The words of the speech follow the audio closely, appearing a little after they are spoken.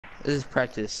This is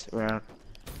practice round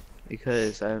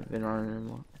because I haven't been on it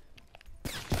anymore.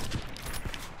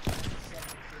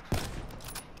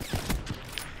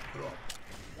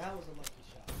 That was a lucky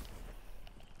shot.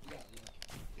 You got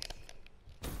lucky.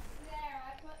 There,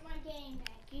 I put my game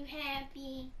back. You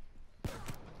happy?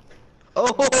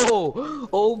 Oh,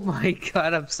 oh my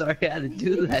God! I'm sorry I had to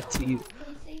do that to you.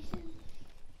 PlayStation?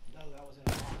 No, that was in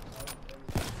a box.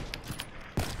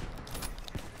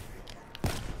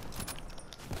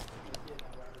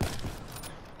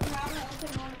 And Robert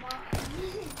opened one of mine.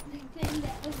 The thing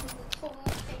that was in the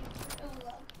toilet paper. Oh,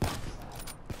 well,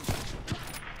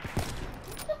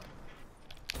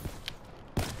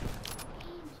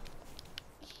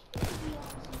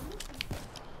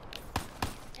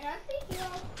 and I think you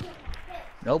all put my pet.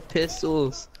 No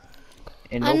pistols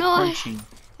and I no know, punching.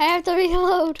 I have to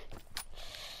reload.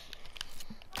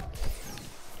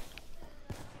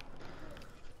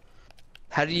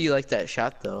 How do you like that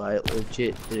shot though? I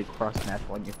legit did a cross map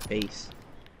on your face.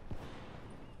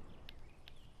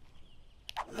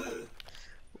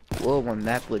 Whoa, my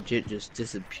map legit just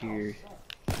disappeared.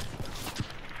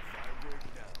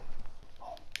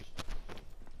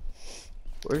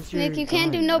 Where's your Nick, you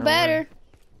can't do gun? no better.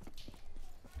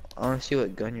 I wanna see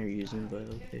what gun you're using, but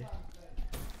okay.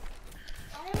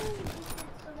 I only did that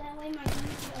so that way my game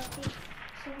could update.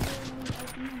 So when we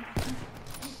open them, I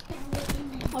can just download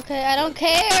in there. Okay, I don't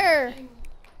care.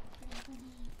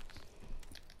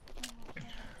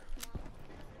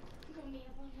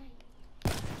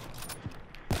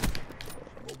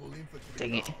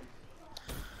 Dang it.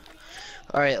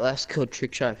 Alright, last kill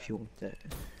trick shot if you want that.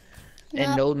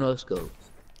 And Nope. no scope.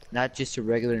 Not just a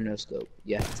regular no scope.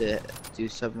 You have to do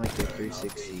something like a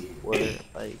 360 where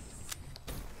like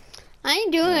I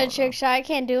ain't doing a trick shot. I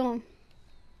can't do them.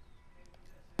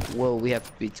 well we have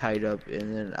to be tied up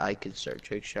and then I can start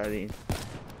trick shotting.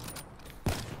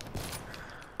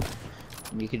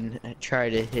 You can try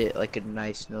to hit like a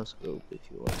nice no scope if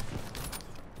you want.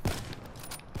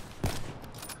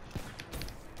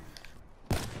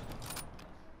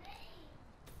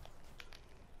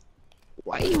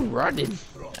 Why are you running?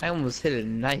 I almost hit a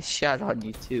nice shot on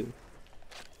you too.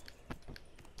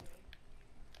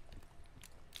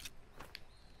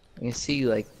 I can see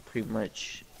like pretty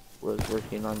much was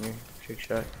working on your trick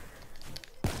shot.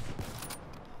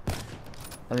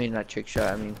 I mean not trick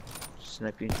shot, I mean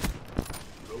sniping.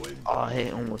 Oh, I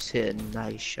almost hit a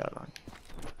nice shot on you.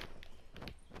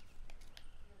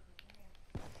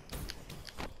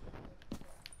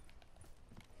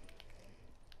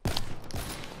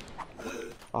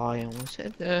 Oh, I almost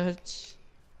hit that.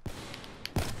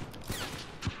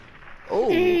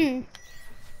 Oh,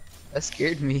 that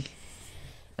scared me.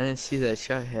 I didn't see that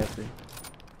shot happen.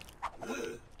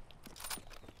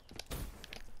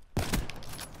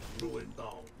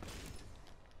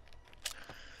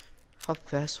 How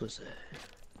fast was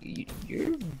that?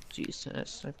 You're decent at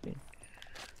sniping.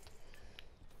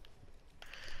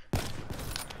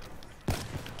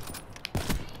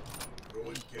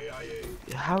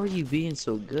 How are you being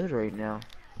so good right now?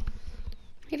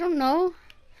 You don't know?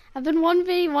 I've been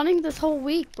 1v1ing this whole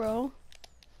week, bro.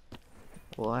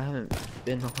 Well, I haven't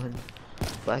been on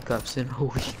Black Ops in a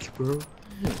week, bro.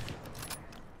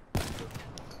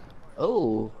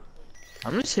 Oh,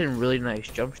 I'm just hitting really nice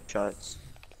jump shots.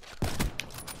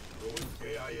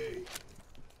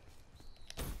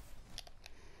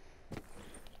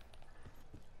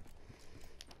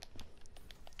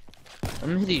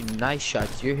 I'm hitting nice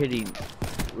shots. You're hitting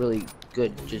really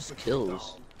good, just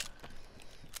kills.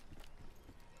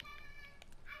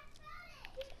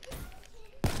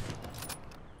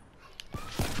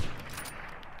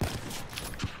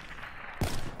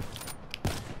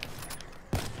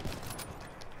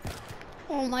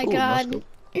 Oh my Ooh, god. no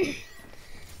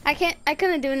I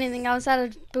couldn't do anything. I was out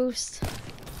of boost.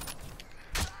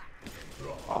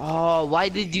 Oh, why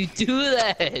did you do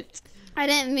that? I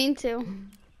didn't mean to.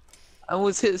 I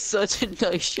almost hit such a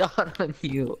nice shot on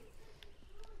you.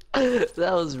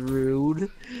 That was rude.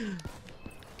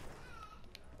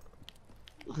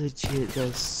 Legit, that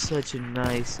was such a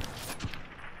nice.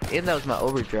 And that was my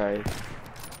overdrive.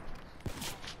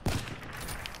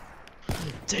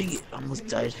 Dang it, I almost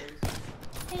died.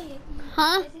 Hey,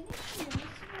 Huh? do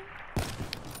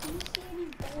you see any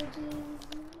bulges?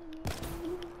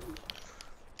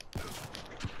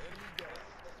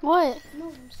 What? No,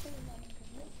 I'm saying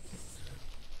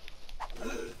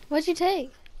that. What'd you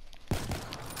take?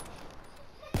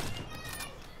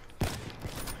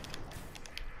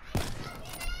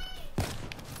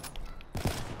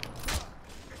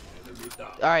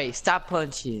 Alright, stop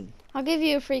punching. I'll give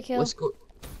you a free kill.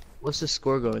 What's the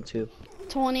score going to?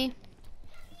 20.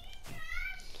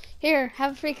 Here,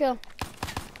 have a free kill.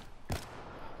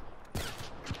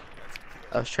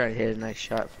 I was trying to hit a nice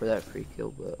shot for that free kill,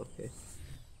 but okay.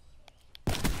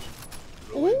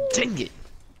 Ooh. Dang it!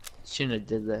 Shouldn't have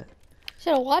did that.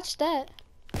 Should have watched that.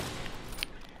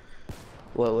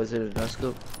 What was it? A no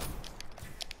scope?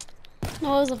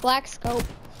 No, it was a black scope.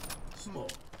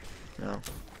 No.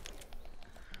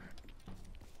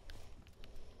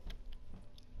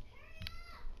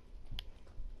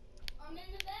 I'm in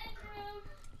the bedroom.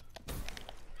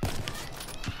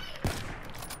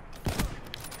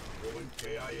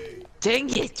 Dang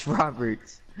it, Robert!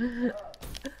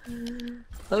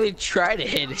 Let me try to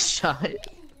hit a shot.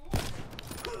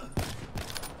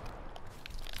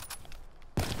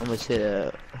 I almost hit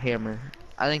a hammer.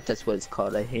 I think that's what it's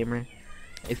called, a hammer.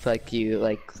 If like you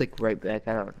like click right back,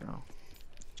 I don't know.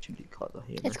 It should be called a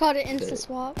hammer. It's called an insta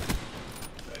swap.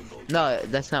 No,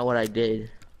 that's not what I did.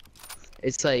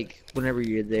 It's like whenever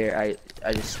you're there,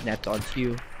 I just snapped onto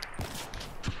you,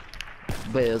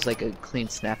 but it was like a clean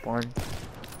snap on.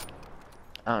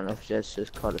 I don't know if that's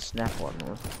just called a snap on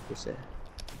or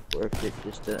if it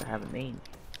just doesn't have a name.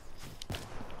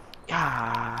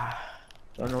 Ah,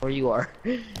 don't know where you are.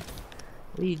 What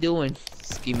are you doing?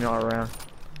 Scheming all around.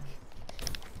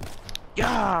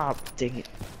 Yeah, dang it.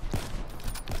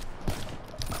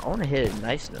 I want to hit a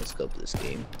nice no scope this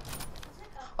game.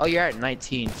 Oh, you're at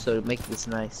 19, so to make this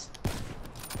nice.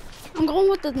 I'm going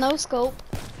with the no scope.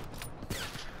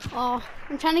 Oh,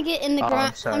 I'm trying to get in the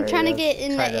ground. I'm trying to get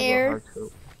in the air.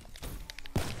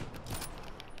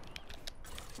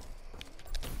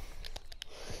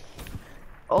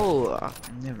 Oh,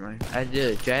 never mind. I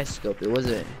did a jag scope. It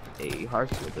wasn't a hard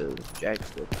scope. It was a jag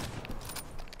scope.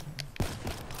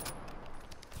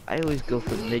 I always go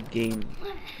for mid game,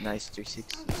 nice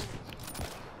 360s.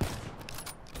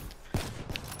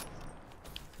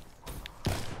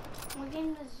 What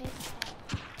game does Zig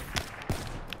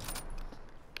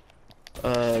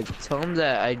Tell him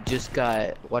that I just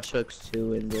got Watch Dogs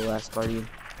 2 and The Last Guardian.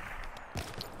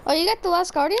 Oh, you got the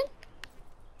Last Guardian?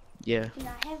 Yeah. Dude,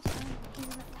 I have some. He's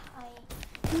like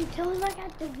high. Dude, tell him I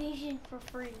got Division for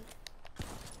free.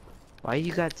 Why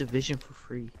you got Division for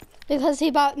free? Because he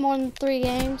bought more than 3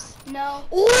 games. No.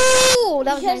 Ooh,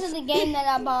 that was Because nice. of the game that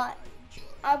I bought.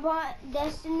 I bought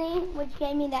Destiny, which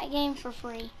gave me that game for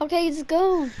free. Okay, let's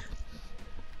go. It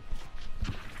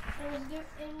was good.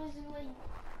 It was like.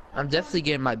 I'm definitely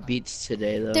getting my beats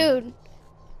today though. Dude,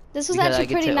 this was because I actually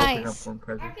get pretty to open nice. up one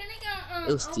present. I could have got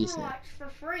It was Overwatch decent. for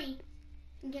free.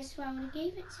 And guess who I would have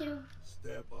gave it to?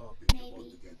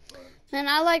 Maybe. Man,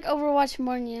 I like Overwatch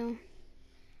more than you.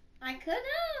 I could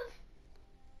have.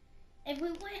 If we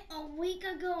went a week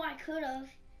ago, I could have.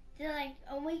 Like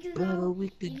a week But a ago,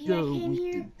 week if you ago, guys came week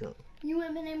here, ago. you would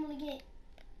have been able to get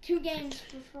 2 games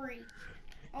for free.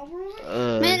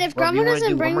 Overwatch? Man, if Rob, Grandma you wanna doesn't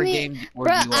do one bring more me, game, or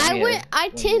bro, do you want me to- I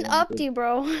want me 10 to upped do- you,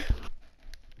 bro.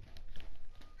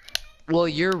 Well,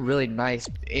 you're really nice,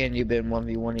 and you've been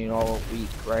 1v1ing all week,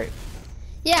 right?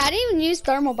 Yeah, I didn't even use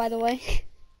thermal, by the way.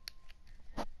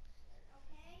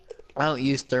 I don't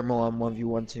use thermal on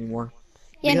 1v1s anymore.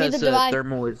 Yeah, because neither do I.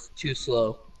 thermal is too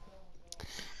slow.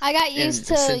 I got And used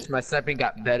to. since my sniping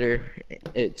got better,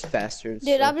 it's faster. and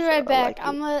Dude, I'll stuff, be so right I back. like it.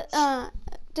 I'm gonna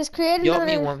just create You want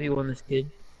me another. 1v1 this kid?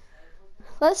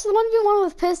 Let's 1v1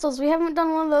 with pistols. We haven't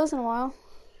done one of those in a while.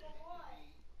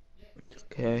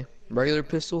 Okay. Regular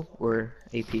pistol or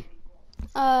AP?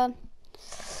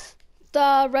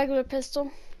 The regular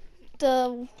pistol,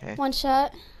 the Okay. one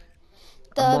shot,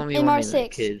 the I'm 1v1ing that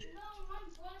MR6. kid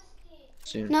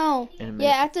soon. No, In a minute.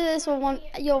 yeah. After this, you'll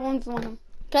 1v1 him.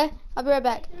 Okay, I'll be right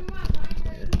back.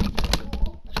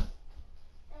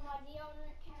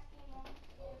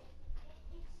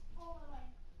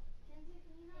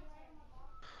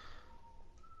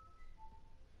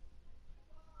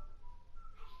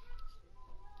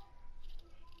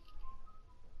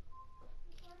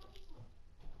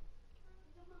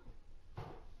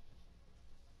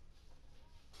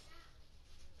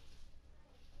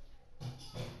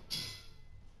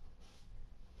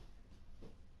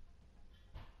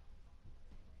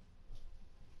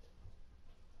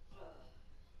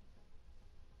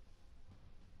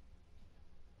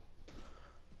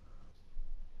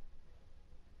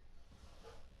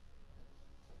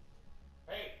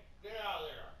 Hey, get out of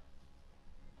there.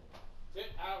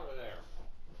 Get out of there.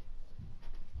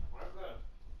 I'm gonna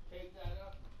take that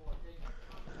up before I take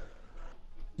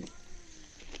it.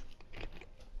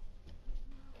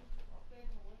 I'll take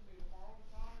it with me tomorrow,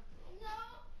 Connor.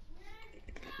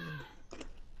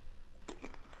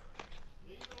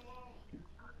 Leave it alone.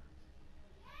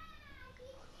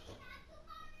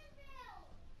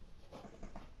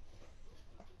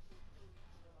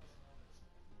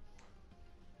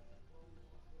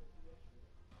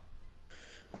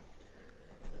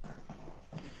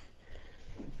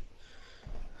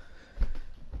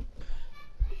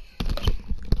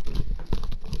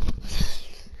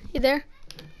 there?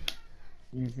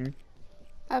 Mm-hmm.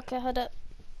 Okay, hold up.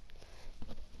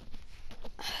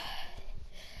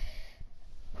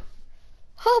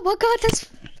 Oh my god,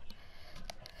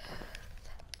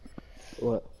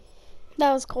 What?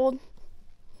 that was cold.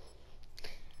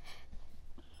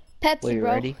 Pepsi, Wait, you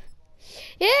bro. ready?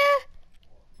 Yeah.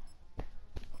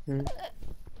 Hmm.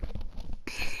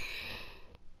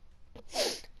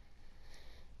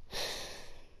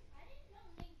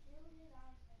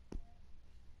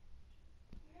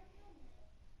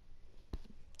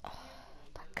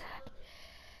 My god.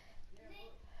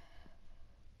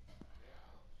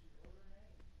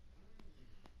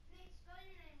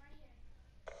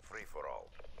 Free for all.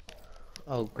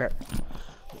 Oh crap!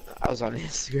 I was on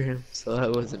Instagram, so I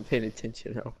wasn't paying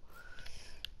attention at all.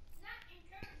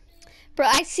 Bro,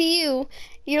 I see you.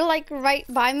 You're like right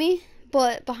by me,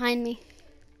 but behind me.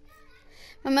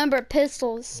 Remember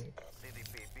pistols.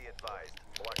 CDP, be advised.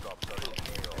 Black Ops are in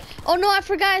New York. Oh no, I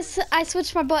forgot. I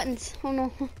switched my buttons. Oh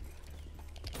no.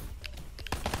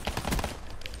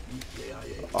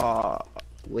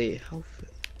 Wait, how?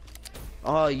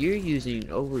 Oh, you're using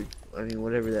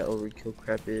whatever that overkill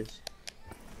crap is.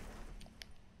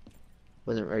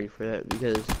 Wasn't ready for that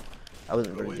because I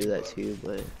wasn't gonna do that too,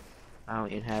 but I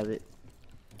don't even have it.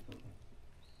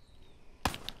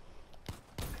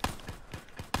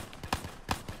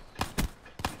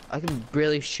 I can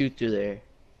barely shoot through there.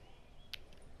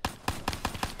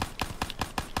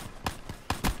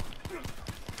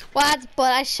 What?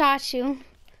 But I shot you.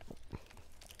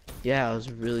 Yeah, I was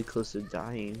really close to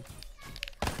dying.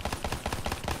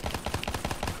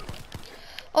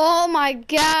 Oh my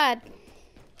god.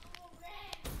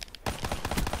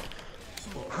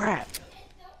 Crap!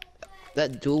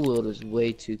 That dual wield is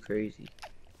way too crazy.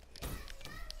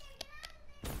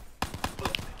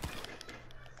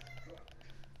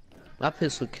 My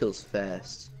pistol kills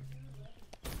fast.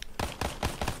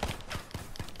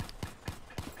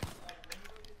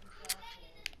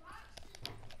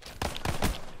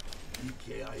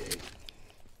 EKIA.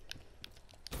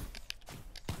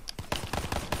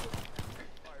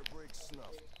 Firebreak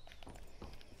snuff.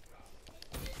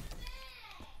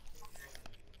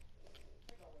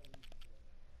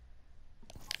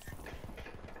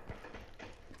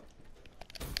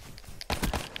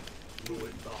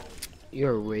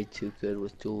 You're way too good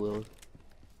with dual wield.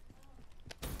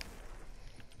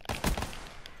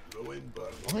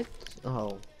 What?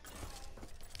 Oh.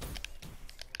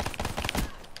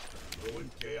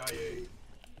 KIA.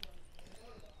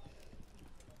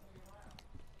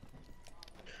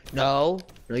 No,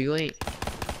 no, you ain't.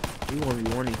 You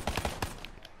 1v1.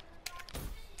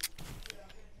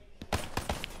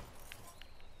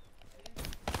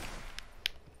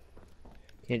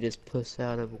 Can't just puss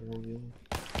out of a 1v1.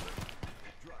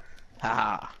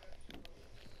 Ha!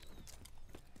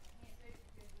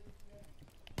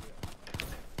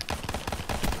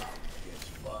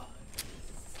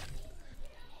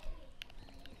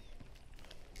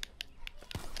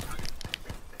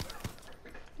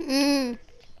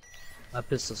 My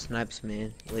pistol snipes,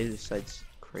 man. Laser sight's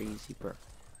crazy, bro.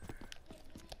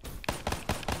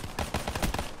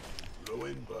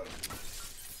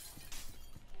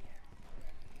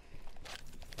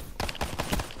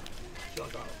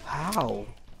 How?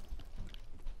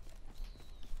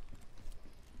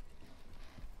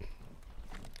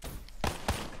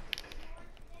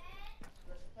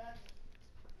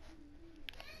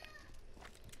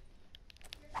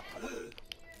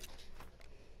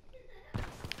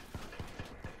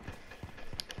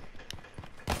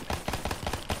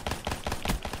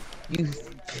 You.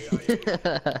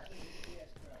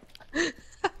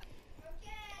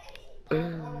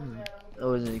 I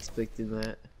wasn't expecting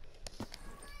that.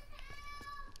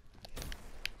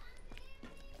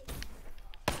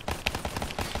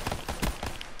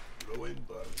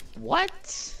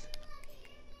 What?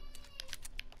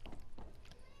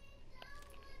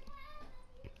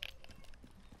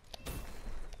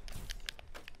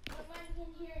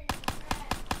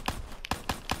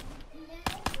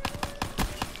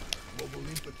 Mobile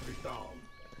infantry down.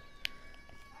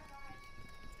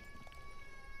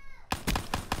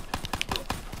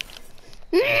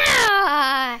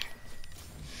 Ah!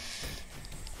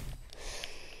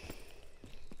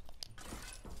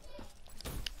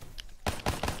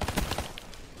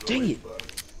 Dang it!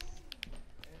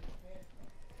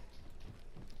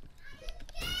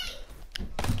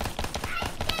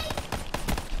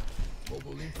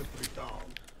 Mobile infantry down.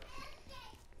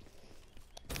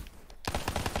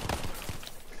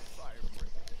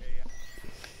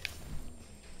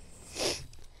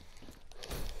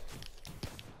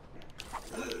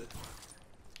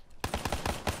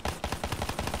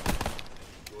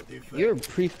 Good You're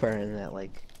pre-firing that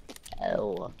like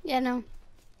hell. Yeah, no.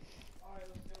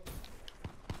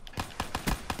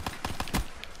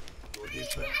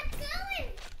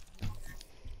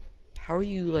 How are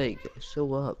you like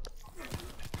so up?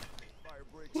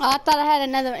 Oh, I thought I had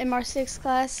another MR6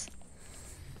 class.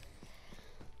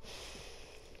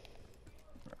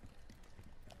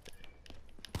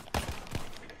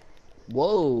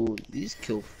 Whoa, these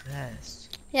kill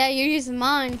fast. Yeah, you're using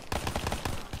mine.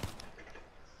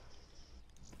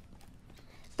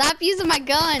 Stop using my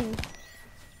gun.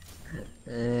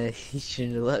 You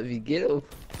shouldn't have let me get him.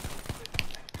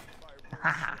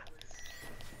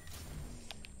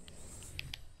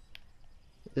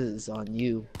 This is on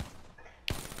you.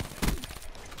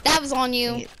 That was on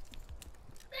you. Dang it.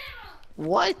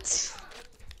 What?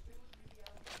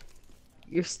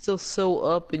 You're still so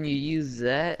up and you use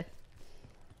that?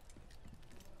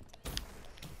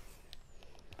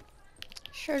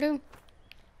 Sure do.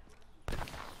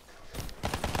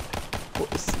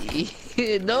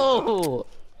 See? No!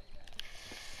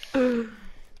 Dang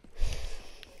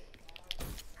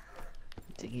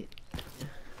it.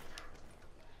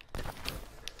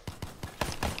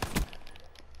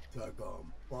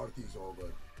 Party's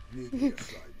over. Meet me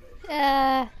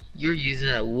outside, You're using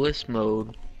that wuss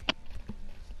mode.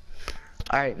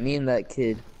 Alright, me and that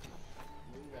kid.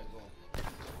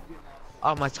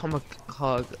 Oh, my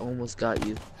tomahawk almost got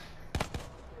you.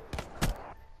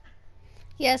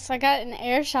 Yes, I got an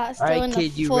air shot still in Alright, the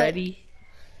kid, you foot. ready?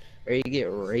 Or you get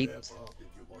raped?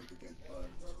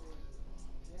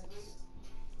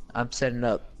 I'm setting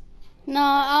up. No,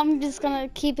 I'm just gonna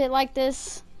keep it like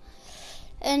this.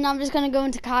 And I'm just gonna go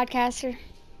into Codcaster.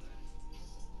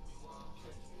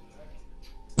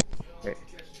 Right.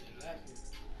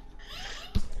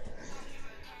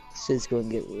 Sid's gonna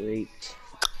get raped.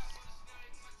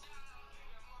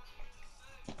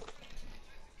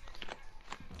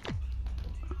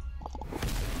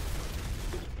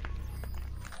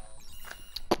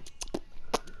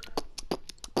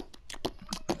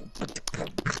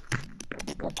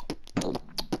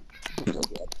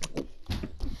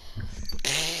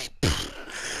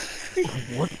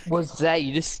 What was that?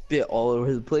 You just spit all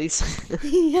over the place.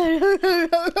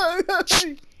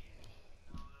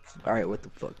 Alright, what the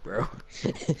fuck, bro?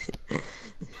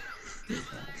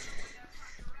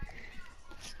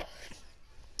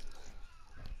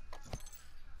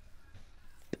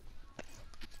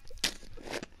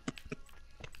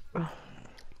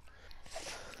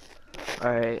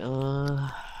 Alright, oh,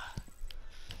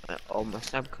 my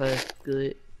sniper class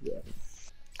good. Yeah.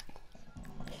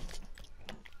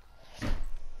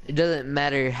 It doesn't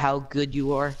matter how good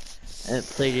you are. I haven't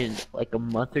played in like a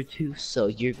month or two, so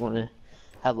you're gonna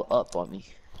have an up on me.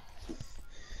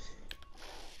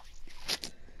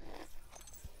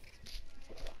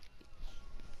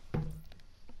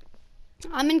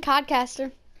 I'm in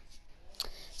Codcaster.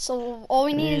 So all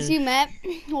we need is you, Matt.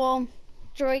 Well,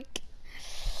 Drake.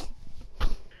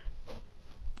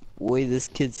 Wait, this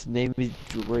kid's name is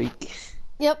Drake.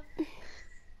 Yep.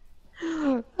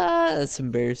 That's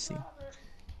embarrassing.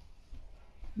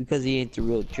 Because he ain't the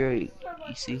real Drake,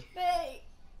 you see?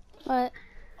 What?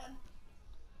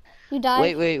 You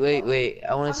died? Wait.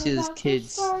 I wanna see this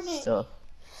kid's stuff.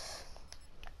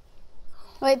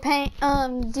 Wait, Paint,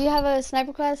 do you have a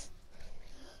sniper class?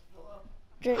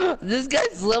 Drake. This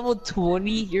guy's level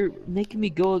 20? You're making me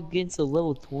go against a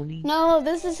level 20? No,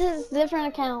 this is his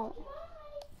different account.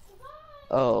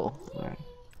 Oh, alright.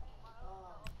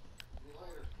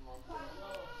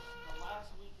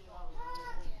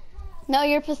 No,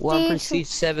 you're prestige. Well, I'm prestige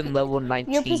 7, level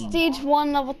 19. You're prestige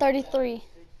 1, level 33.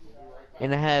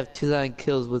 And I have 2,000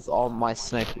 kills with all my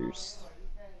snipers.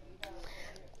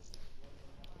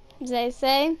 They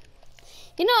say.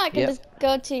 You know, I could Yep. just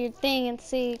go to your thing and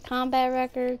see combat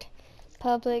record,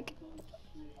 public.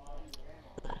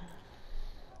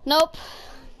 Nope.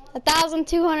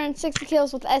 1,260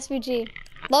 kills with SVG.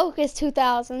 Locust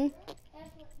 2,000.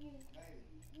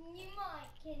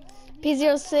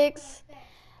 P06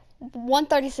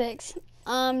 136.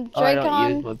 Oh, I don't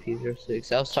use Dracon. my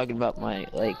P06. I was talking about my,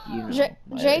 like, you know.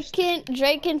 my other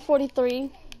Draken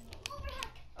 43.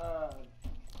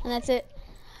 And that's it.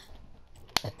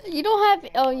 You don't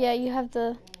have. Oh yeah, you have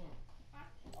the.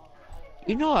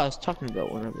 You know what I was talking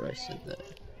about whenever I said that.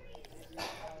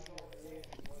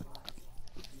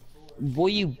 Boy,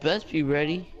 you best be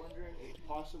ready.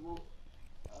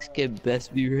 This kid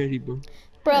best be ready, bro.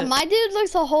 Bro, my dude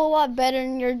looks a whole lot better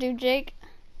than your dude, Jake.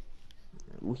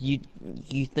 You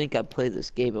think I play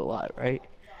this game a lot, right?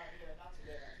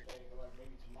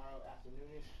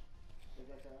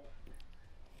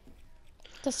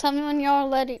 Just tell me when you're all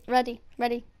ready.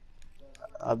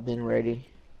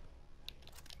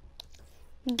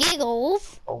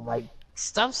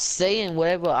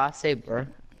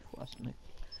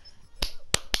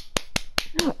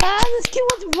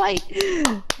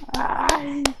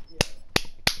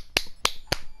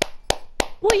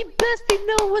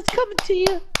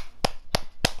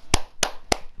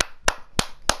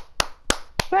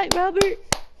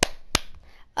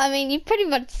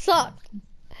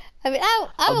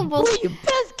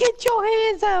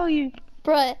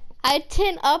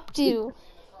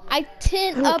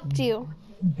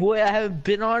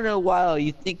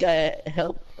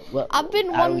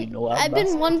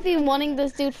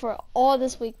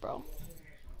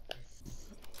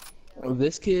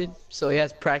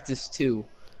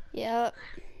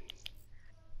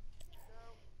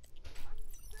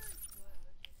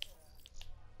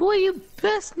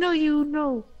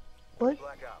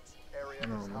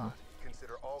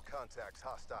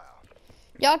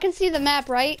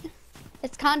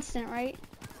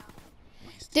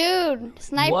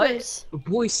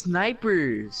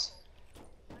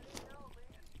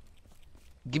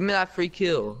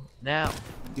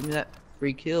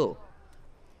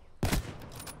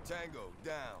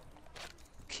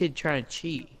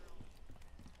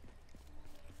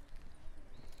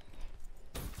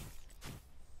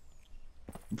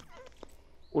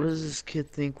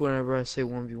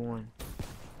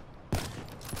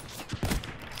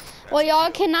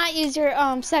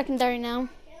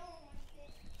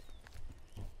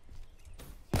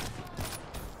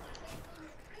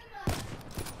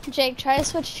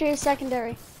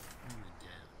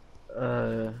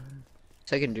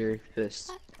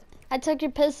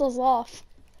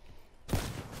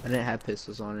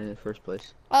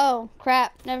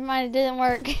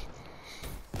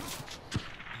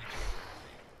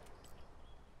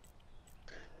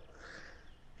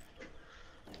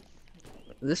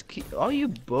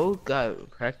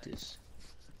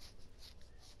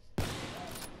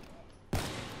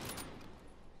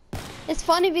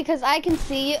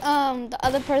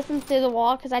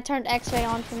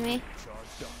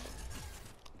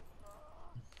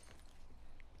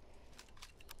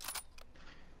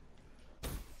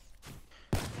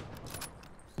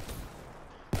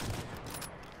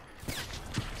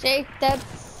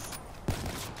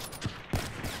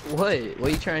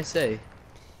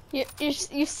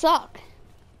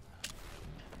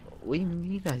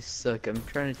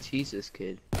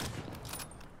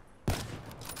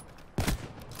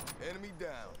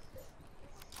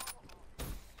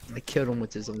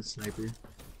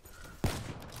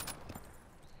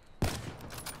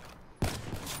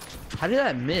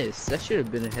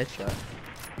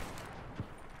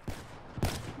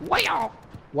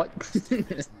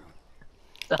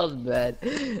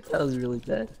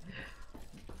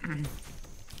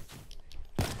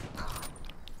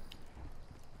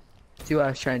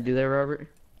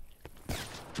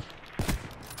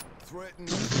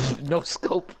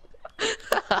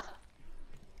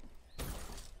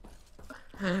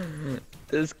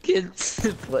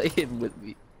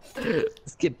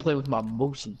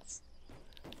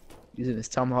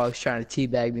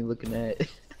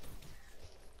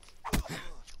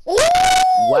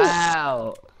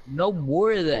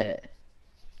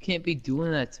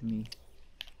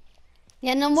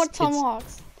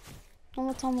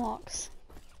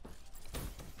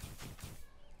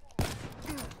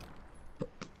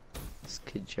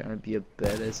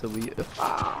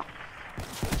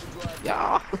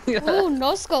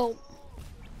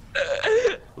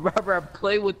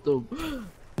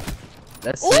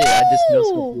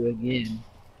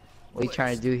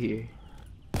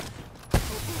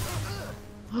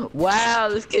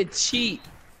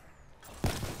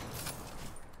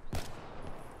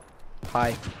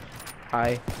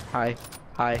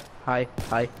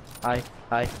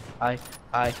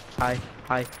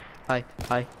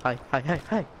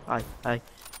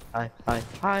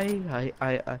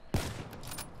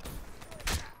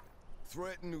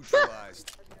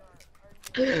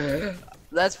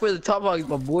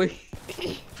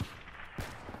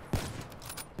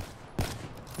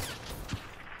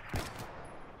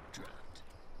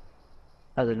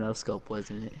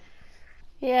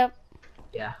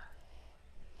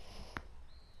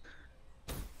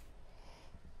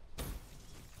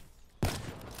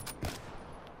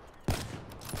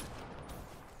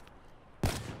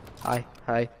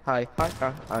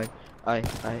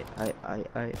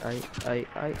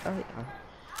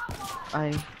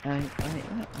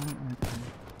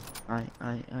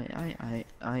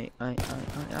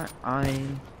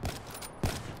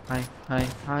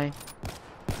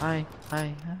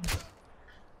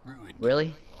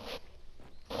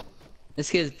 This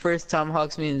kid first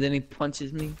tomahawks me and then he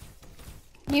punches me.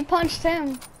 You punched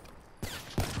him.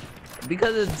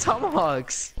 Because of the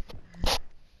tomahawks.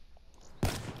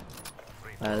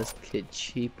 Wow, this kid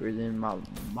cheaper than my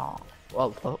mom.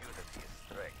 Whoa, whoa.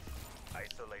 Strength.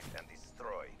 Isolate and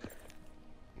destroy.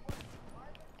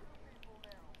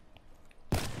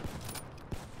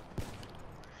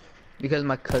 Because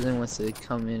my cousin wants to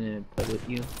come in and play with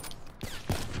you.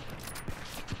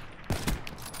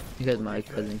 Because my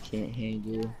cousin can't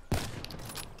handle.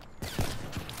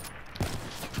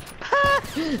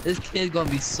 This kid's gonna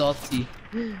be salty.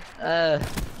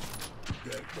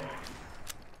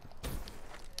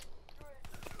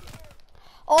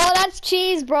 Oh, that's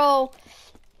cheese, bro.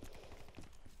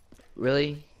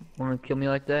 Really? Wanna kill me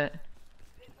like that?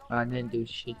 I didn't do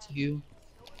shit to you.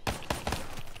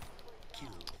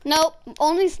 Nope,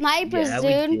 only snipers, Yeah,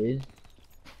 dude. we did.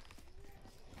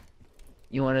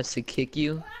 You want us to kick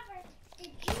you? Did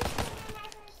you steal my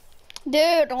markers?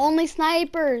 Dude, only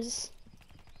snipers.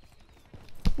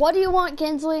 What do you want,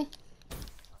 Kinsley?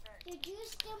 Did you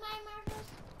steal my markers?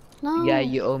 No. Yeah,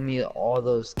 you owe me all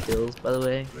those kills, by the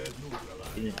way.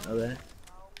 You didn't know that?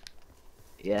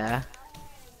 Yeah.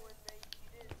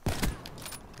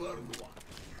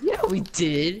 Yeah, we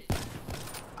did.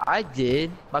 I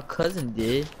did. My cousin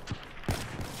did.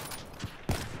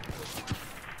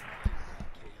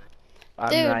 I'm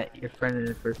Dude. not your friend in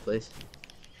the first place.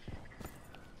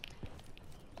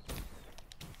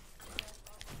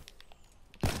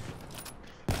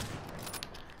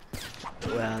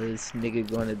 Wow, this nigga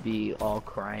gonna be all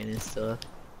crying and stuff.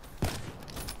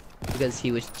 Because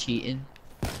he was cheating.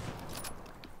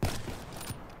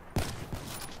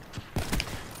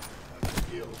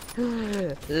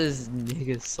 This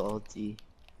nigga salty.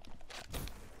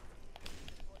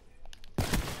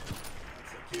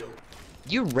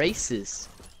 You racist.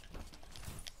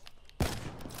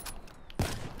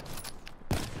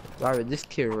 Robert, this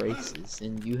kid racist,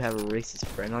 and you have a racist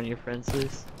friend on your friends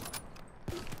list?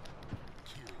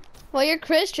 Well, you're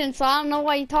Christian, so I don't know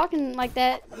why you're talking like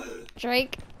that,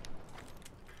 Drake.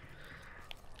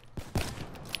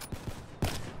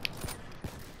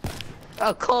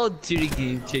 Oh, Call of Duty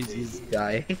game changes this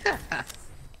guy.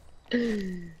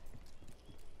 You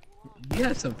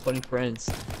have some funny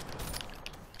friends.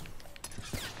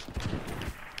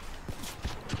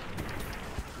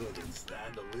 Couldn't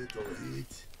stand a little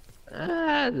heat.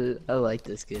 I like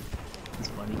this kid. He's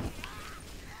funny.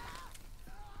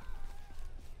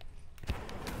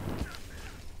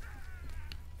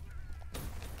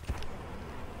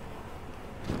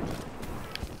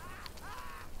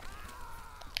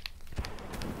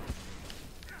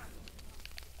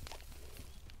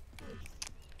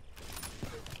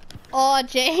 Oh,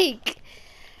 Jake.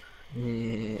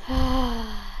 Yeah.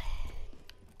 Ah!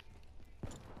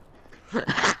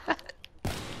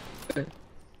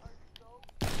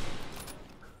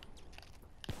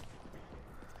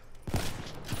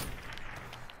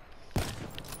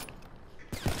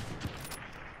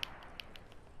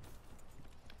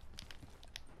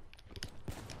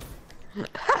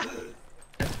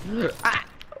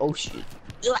 Oh shit.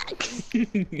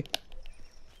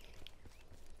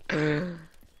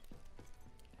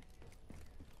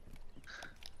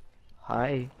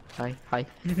 Hi.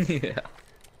 Yeah.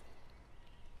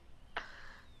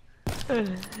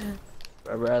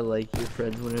 Remember, I like your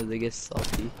friends whenever they get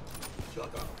salty. Shut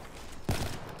up.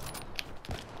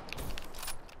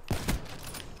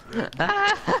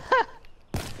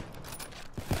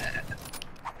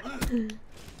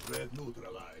 Red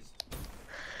neutralized.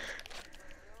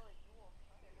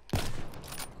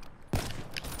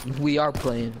 We are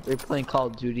playing. We're playing Call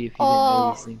of Duty if you didn't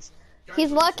know these things.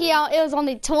 He's lucky it was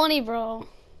only 20, bro.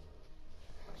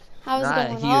 I was Nah,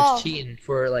 going he off. was cheating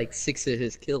for like 6 of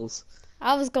his kills.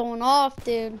 I was going off,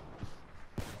 dude.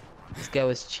 This guy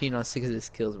was cheating on 6 of his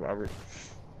kills, Robert.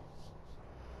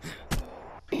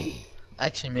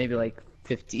 Actually, maybe like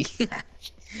 50.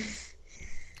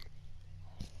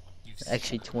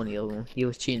 Actually, 20 of them. He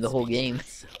was cheating the whole game.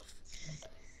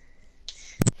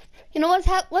 You know, let's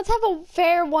have a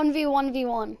fair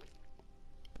 1v1v1.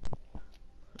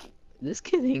 This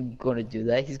kid ain't gonna do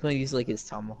that. He's gonna use like his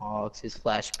tomahawks, his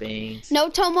flashbangs.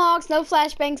 No tomahawks, no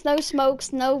flashbangs, no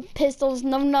smokes, no pistols,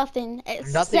 no nothing.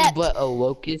 Nothing except- but a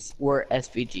locust or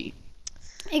SVG.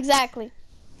 Exactly.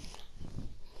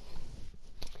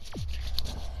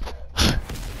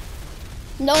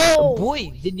 No.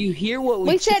 Boy, did you hear what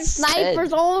We said just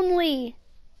snipers only.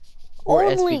 Or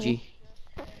only. SVG.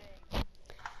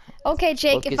 Okay,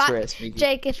 Jake. Locust or SVG.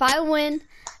 Jake, if I win,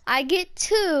 I get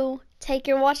 2. Take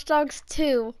your Watch Dogs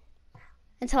 2,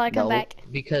 until I come No, back.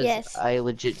 because Yes. I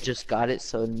legit just got it,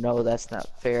 so no, that's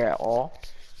not fair at all.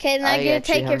 Okay, now you're gonna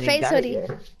actually take your haven't even face got it hoodie. yet.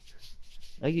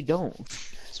 No, you don't.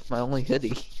 It's my only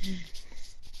hoodie.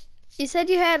 You said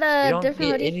you had You a don't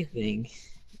different get hoodie. anything.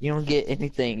 You don't get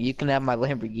anything. You can have my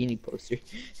Lamborghini poster.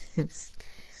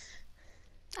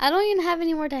 I don't even have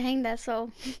anywhere to hang that,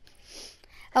 so.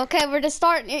 Okay, we're just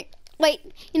starting. Wait,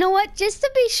 you know what? Just to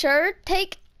be sure,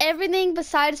 take everything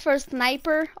besides for a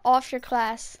sniper off your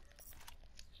class.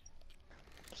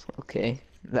 Okay,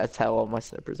 that's how all my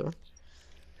snipers are.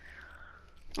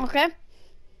 Okay?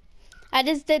 I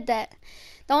just did that.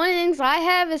 The only things I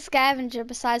have is scavenger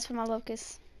besides for my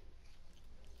locust.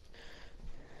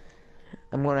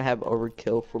 I'm gonna have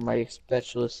overkill for my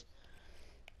specialist.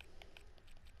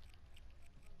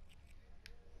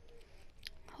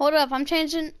 Hold up, I'm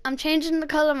changing the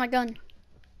color of my gun.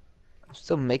 I'm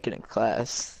still making a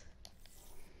class.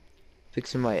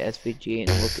 Fixing my SVG and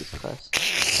locust class.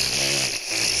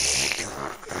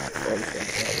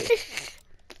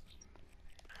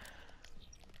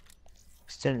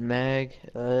 Extended mag,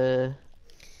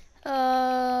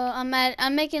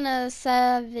 I'm making a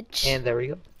savage. and there we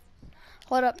go.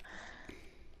 Hold up.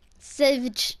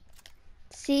 Savage.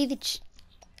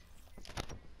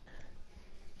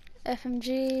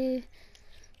 FMG.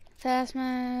 Fast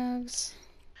mags.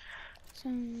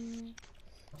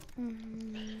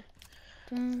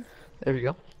 There we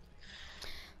go.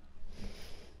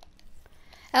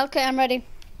 Okay, I'm ready.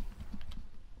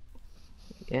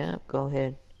 Yeah, go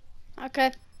ahead.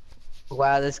 Okay.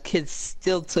 Wow, this kid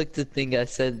still took the thing I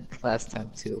said last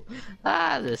time too.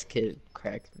 Ah, this kid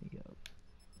cracked me up.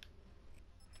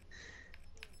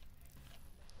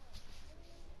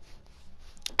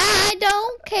 I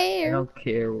don't I care. don't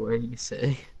care what you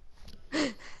say.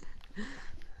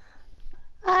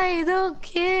 I don't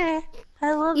care.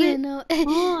 I love You it. know.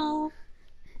 Ooh.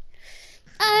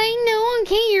 I don't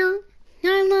care.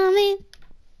 I love it.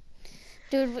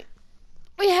 Dude,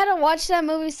 we had to watch that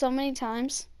movie so many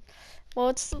times. Well,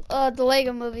 it's the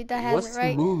Lego movie that has What's it,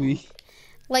 right? the movie?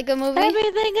 Lego movie.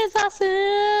 Everything is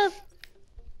awesome.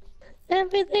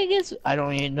 Everything is. I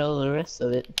don't even know the rest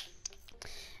of it.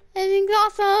 Everything's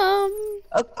awesome.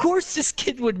 Of course, this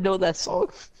kid would know that song.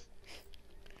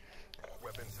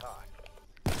 Weapons hot.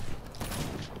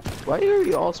 Why are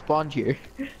you all spawned here?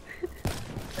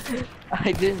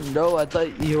 I didn't know. I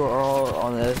thought you were all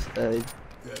on this side. They're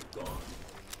gone.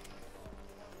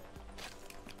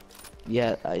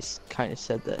 Yeah, I kind of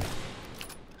said that.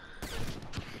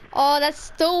 Oh, that's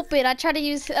stupid. I tried to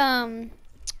use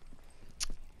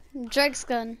Drake's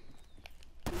gun.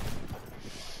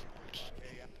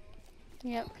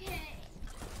 Yep. Okay.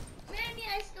 Maybe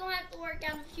I still have to work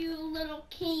out a few little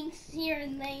kinks here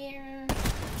and there.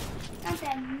 Not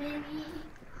that many.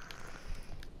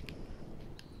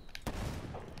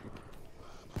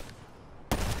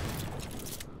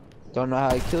 Don't know how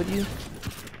I killed you?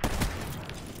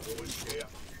 Going there.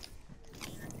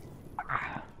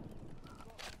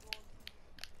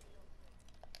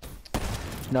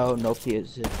 No, no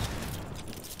PS.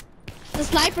 The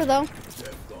sniper though.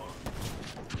 They're gone.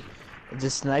 It's a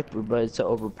sniper, but it's an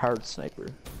overpowered sniper.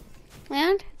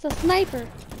 And it's a sniper.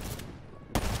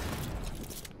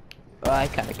 Oh, I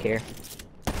kind of care.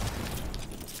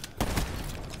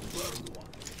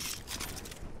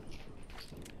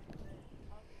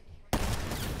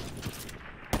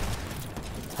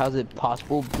 How's it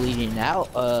possible bleeding out?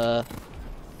 I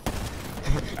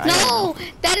don't know. No,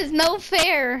 that is no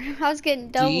fair. I was getting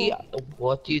double. See,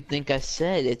 what do you think I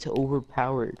said? It's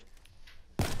overpowered.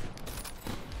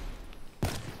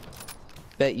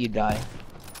 Bet you die.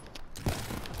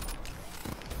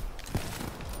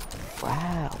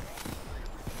 Wow.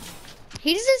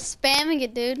 He's just spamming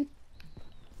it, dude.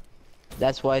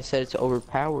 That's why I said it's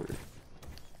overpowered.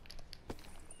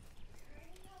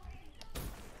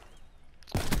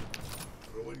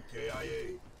 Throwing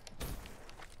KIA.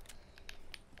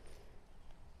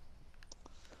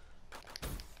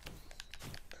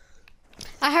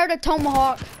 I heard a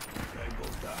tomahawk.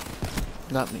 Tango's down.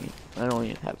 Not me. I don't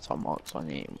even have tomahawks on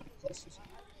any of my classes.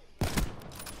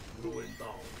 Throwing down.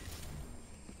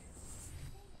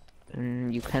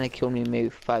 You kind of killed me maybe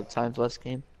 5 times last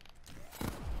game.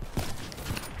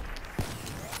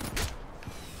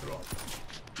 Drop.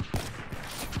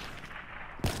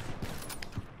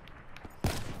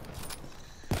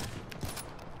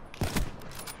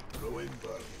 Throwing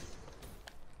burn.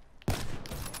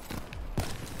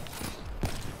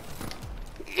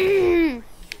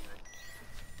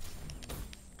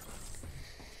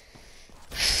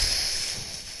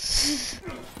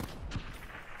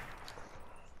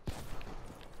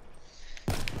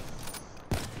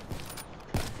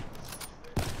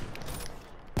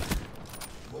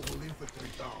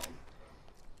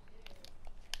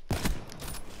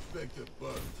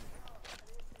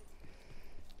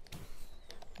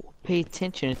 Pay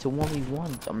attention, it's a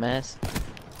 1v1, dumbass.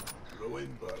 Ruin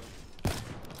burn.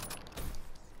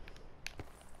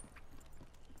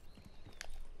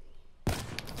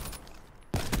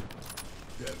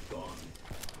 They're gone.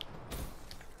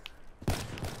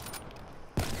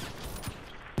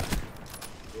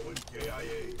 Ruin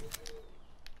KIA.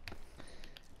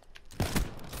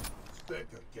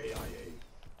 Spectre KIA.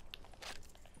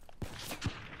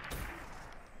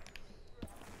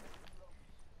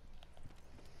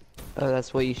 Oh,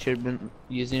 that's what you should have been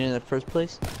using in the first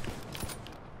place?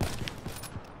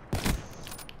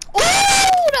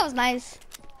 Oh, that was nice.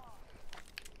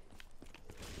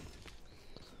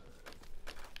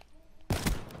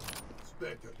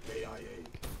 Spectre KIA.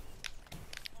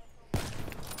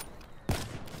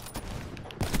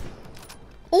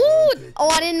 Ooh, oh,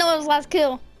 I didn't know it was last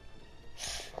kill.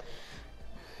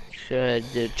 Should I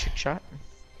do a trick shot?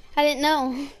 I didn't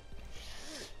know.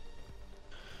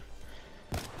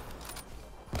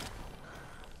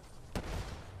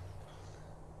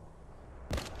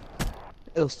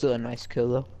 It was still a nice kill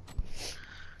though.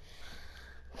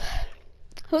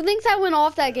 Who thinks I went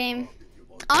off that game?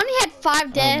 I only had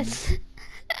 5 deaths.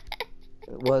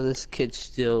 Well, this kid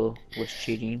still was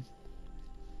cheating.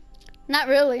 Not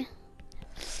really.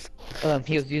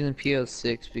 He was using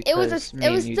PO6 because it was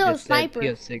you still a just said sniper.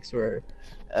 PO6 or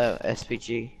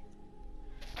SPG.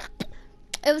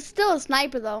 It was still a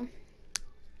sniper though.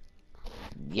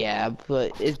 Yeah,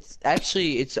 but it's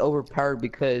overpowered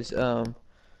because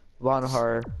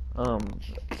Vonhar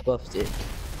buffed it.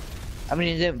 I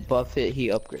mean, he didn't buff it, he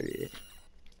upgraded it.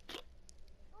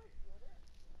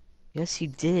 Yes, he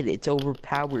did. It's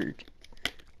overpowered.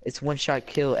 It's one-shot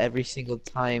kill every single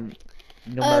time,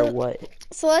 no matter what.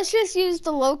 So let's just use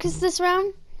the locust this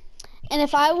round. And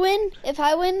if I win,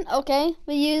 okay,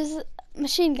 we use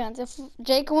machine guns. If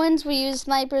Jake wins, we use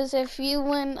snipers. If you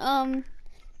win,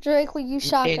 Drake, we use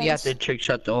shotguns. And you have to trick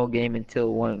shot the whole game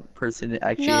until one person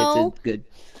actually No. hits a good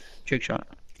trick shot.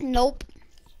 Nope.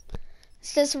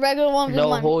 It's just a regular 1v1.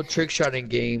 No whole trick shotting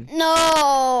game.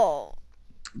 No.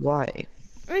 Why?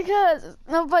 Because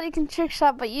nobody can trick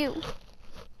shot but you.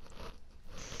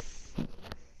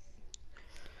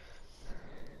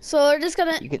 So we're just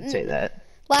gonna. You can say that.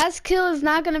 Last kill is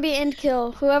not gonna be end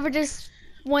kill. Whoever just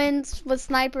wins with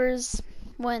snipers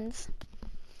wins,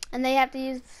 and they have to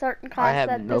use certain class I have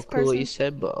that no this clue what person. you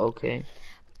said, but okay.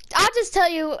 I'll just tell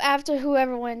you after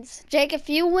whoever wins. Jake, if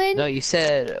you win, No, you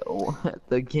said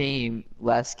the game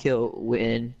last kill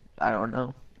win. I don't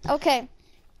know. okay.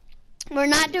 We're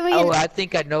not doing. Oh, I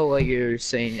think I know what you're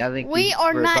saying. I think we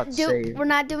are were not about to say- We're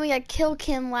not doing a kill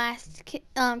Kim last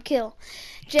kill.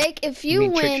 Jake, if You you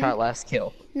mean trick win, shot last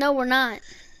kill? no, we're not.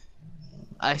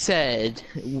 I said.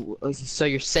 So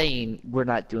you're saying we're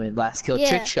not doing last kill Yeah.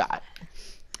 trick shot?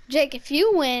 Jake, if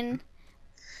you win,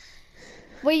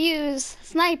 we use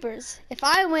snipers. If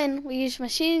I win, we use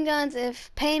machine guns.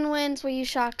 If Payne wins, we use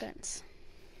shotguns.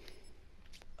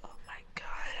 Oh my god,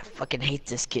 I fucking hate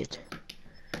this kid.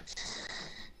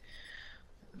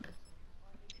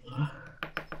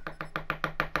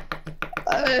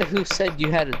 Who said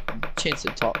you had a chance to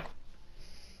talk?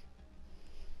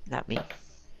 Not me.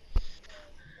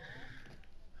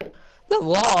 The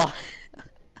law.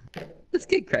 This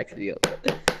kid cracks me up.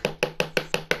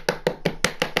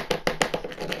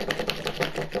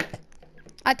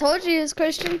 I told you he was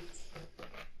Christian.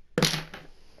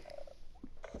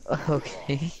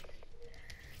 Okay.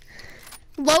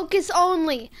 Locust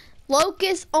only.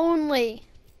 Locust only.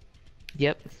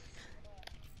 Yep.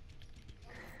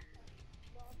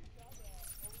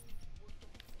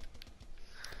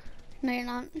 No, you're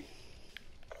not.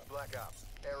 Black Ops.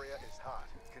 Area is hot.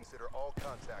 Consider all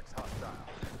contacts hostile.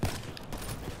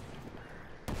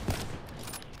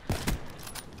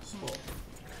 Smoke.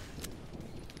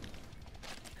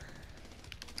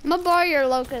 I'm gonna borrow your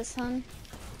locust, son.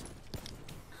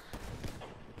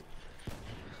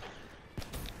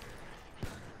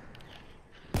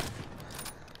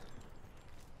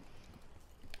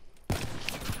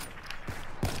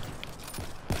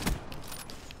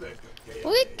 Spectre KIA.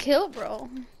 We kill, bro.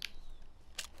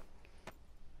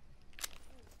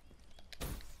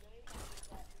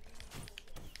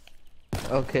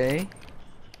 Okay.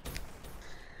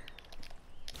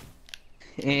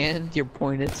 And your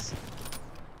point is?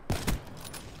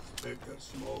 Spectre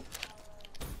smoke.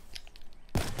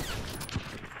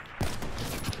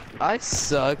 I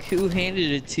suck. Who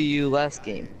handed it to you last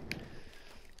game?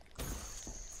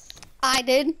 I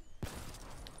did.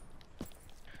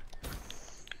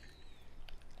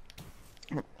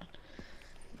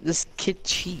 This kid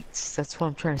cheats. That's what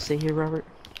I'm trying to say here, Robert.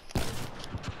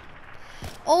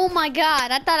 Oh my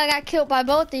god, I thought I got killed by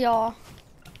both of y'all.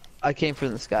 I came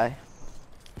from the sky.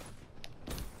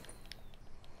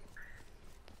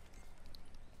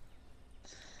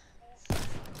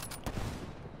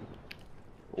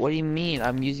 What do you mean?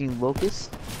 I'm using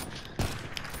locust?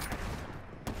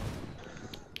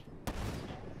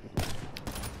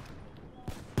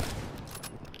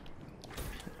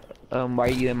 Why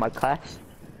are you in my class?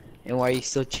 And why are you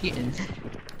still cheating?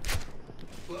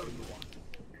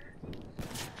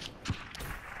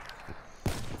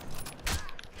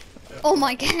 Oh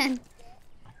my god.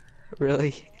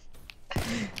 Really?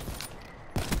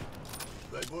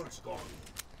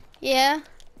 Yeah.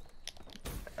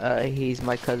 He's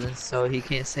my cousin, so he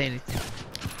can't say anything.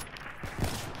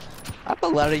 I'm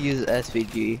allowed to use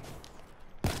SVG.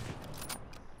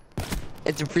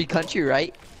 It's a free country,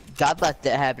 right? God let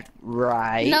that happen,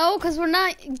 right? No, because we're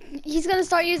not. He's gonna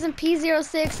start using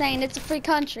P06 saying it's a free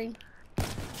country.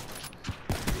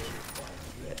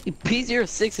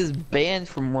 P06 is banned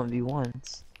from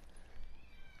 1v1s.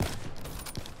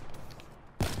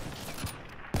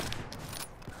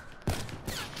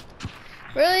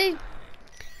 Really?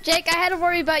 Jake, I had to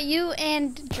worry about you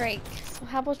and Drake. So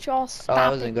how about y'all stop Oh, I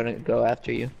wasn't gonna go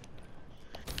after you.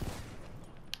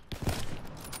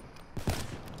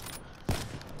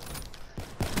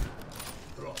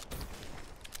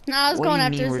 No, I was What going do you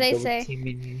after mean as we're they double say.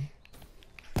 teaming you?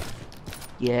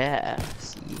 Yeah,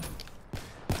 see.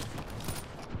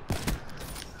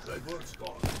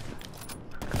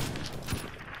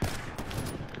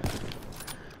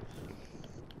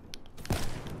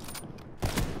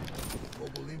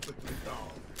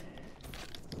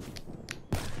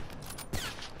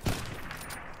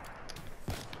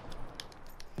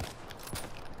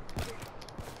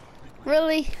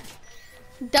 Really?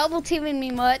 Double teaming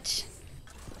me much?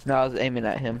 No, I was aiming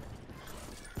at him.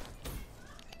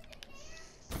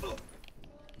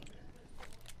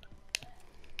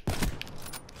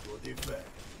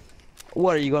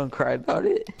 What, are you gonna cry about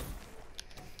it?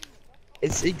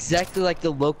 It's exactly like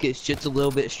the locust, just a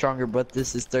little bit stronger, but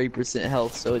this is 30%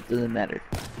 health, so it doesn't matter.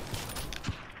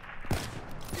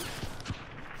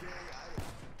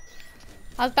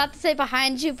 I was about to say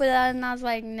behind you, but then I was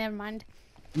like, never mind.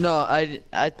 No,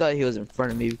 I thought he was in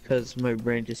front of me because my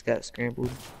brain just got scrambled.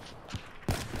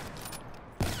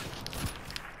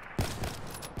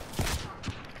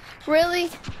 Really?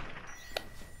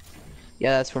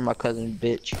 Yeah, that's for my cousin,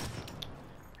 bitch.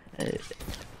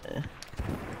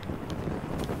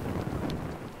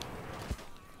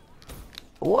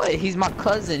 What? He's my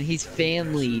cousin. He's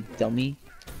family, dummy.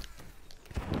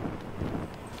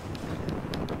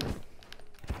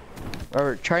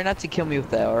 Alright, try not to kill me with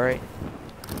that, alright?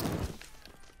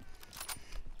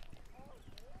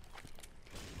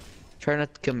 Try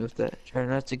not to kill me with that. Try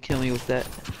not to kill me with that.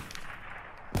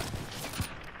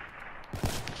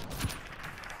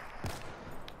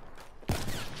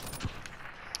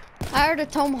 I heard a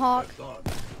tomahawk.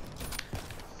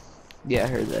 Yeah, I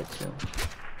heard that too.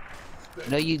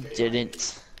 No, you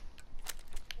didn't.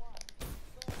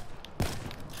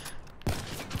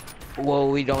 Well,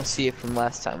 we don't see it from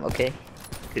last time, okay?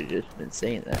 Could've just been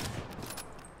saying that.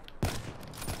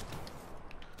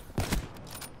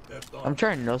 I'm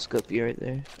trying to no-scope you right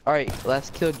there. Alright,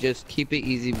 last kill, just keep it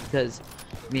easy because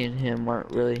me and him aren't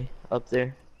really up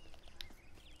there.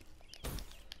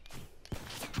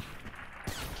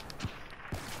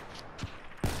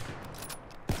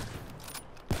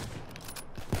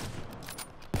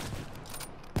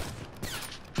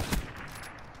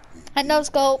 I no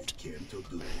scoped.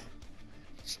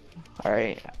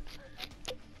 Alright.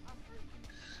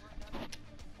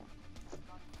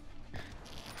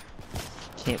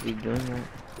 Can't be doing that.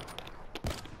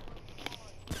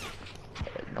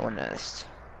 No one asked.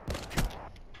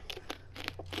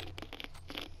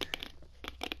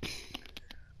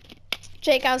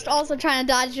 Jake, I was also trying to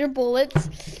dodge your bullets.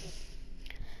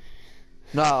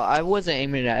 No, I wasn't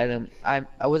aiming at him. I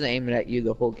wasn't aiming at you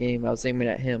the whole game. I was aiming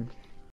at him.